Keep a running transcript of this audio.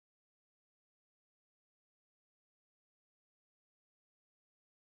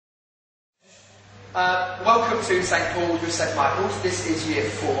Welcome to St Paul's with St Michael's. This is year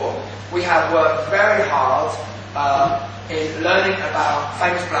 4. We have worked very hard in learning about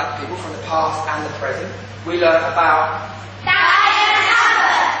famous black people from the past and the present. We learned about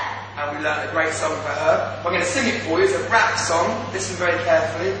Diane, and we learned a great song for her. We're going to sing it for you. It's a rap song. Listen very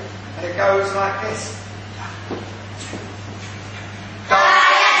carefully. And it goes like this.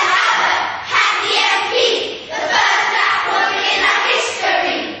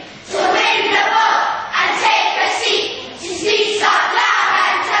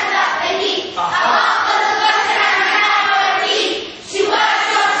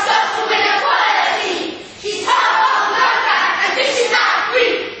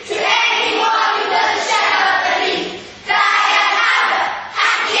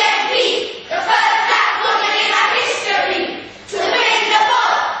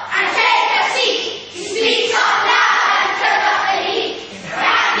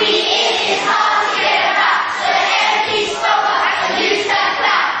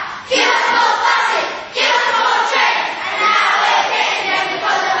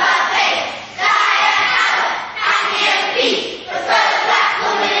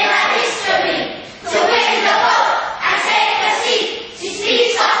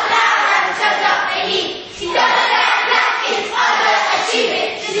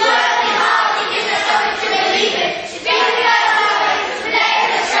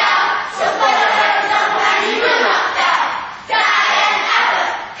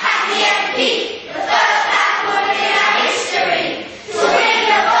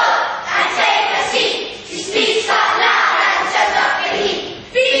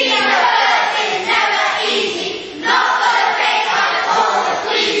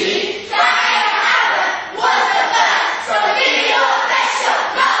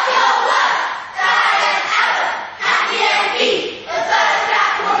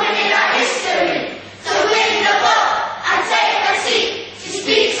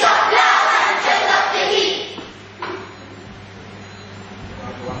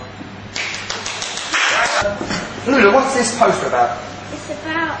 Lula, what's this poster about? It's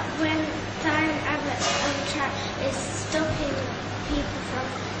about when Diane Abbott is stopping people from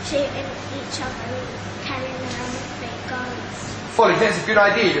shooting each other and carrying around big guns. Folly, think it's a good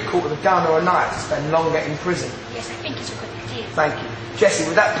idea to caught with a gun or a knife to spend longer in prison? Yes, I think it's a good idea. Thank you. Jessie,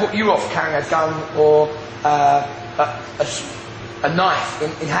 would that put you off carrying a gun or a knife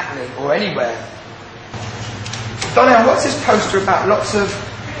in Hackney or anywhere? Donnell, what's this poster about?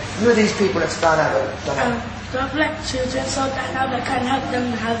 Who are these people next to Diane Abbott? Donnell? The black children, so that now they can help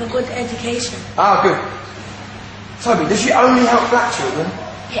them have a good education. Ah, good. Toby, does she only help black children?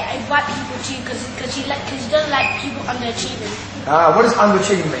 Yeah, and white people too, because she doesn't like people underachieving. Ah, what does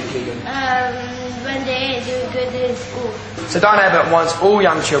underachieving mean, Keegan? When they do good in school. So Diane Abbott wants all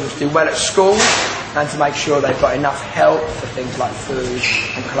young children to do well at school and to make sure they've got enough help for things like food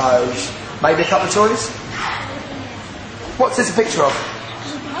and clothes. Maybe a couple of toys? What's this a picture of?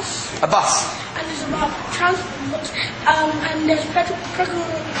 It's a bus. A bus? And it's about transport, and there's pregnant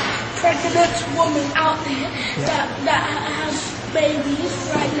woman out there that has babies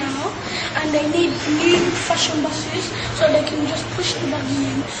right now, and they need new fashion buses so they can just push the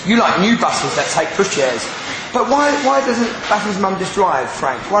buggy in. You like new buses that take pushchairs. But why doesn't Bathurst's mum just drive,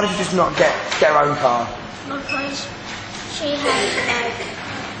 Frank? Why does she just not get her own car? Because she has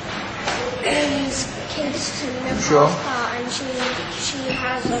these kids to look after, and she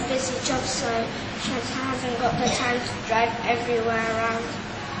has a busy job, so she hasn't got the time to drive everywhere around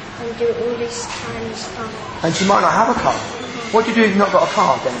and do all this kind of stuff. And she might not have a car. What do you do if you've not got a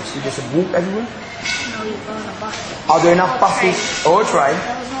car then? So you just walk everywhere? No, you go on a bus. Are there enough buses or a train?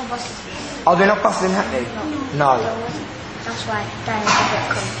 There was no buses. Are there enough buses in Hackney? No. That's why Diane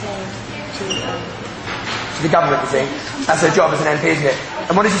Abbott complained To the government, you think? That's her job as an MP, isn't it?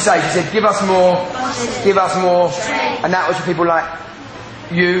 And what did she say? She said, give us more, give us more. And that was for people like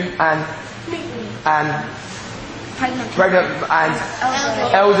you and pregnant and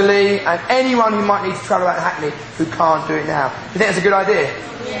elderly and anyone who might need to travel out to Hackney who can't do it now. Do you think that's a good idea?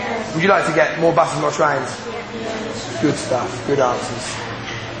 Yeah. Would you like to get more buses, more trains? Yeah. Good stuff, good answers.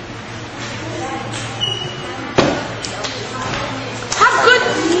 Have good,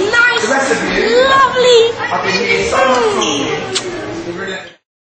 nice, The rest of you, lovely. I've been here so much.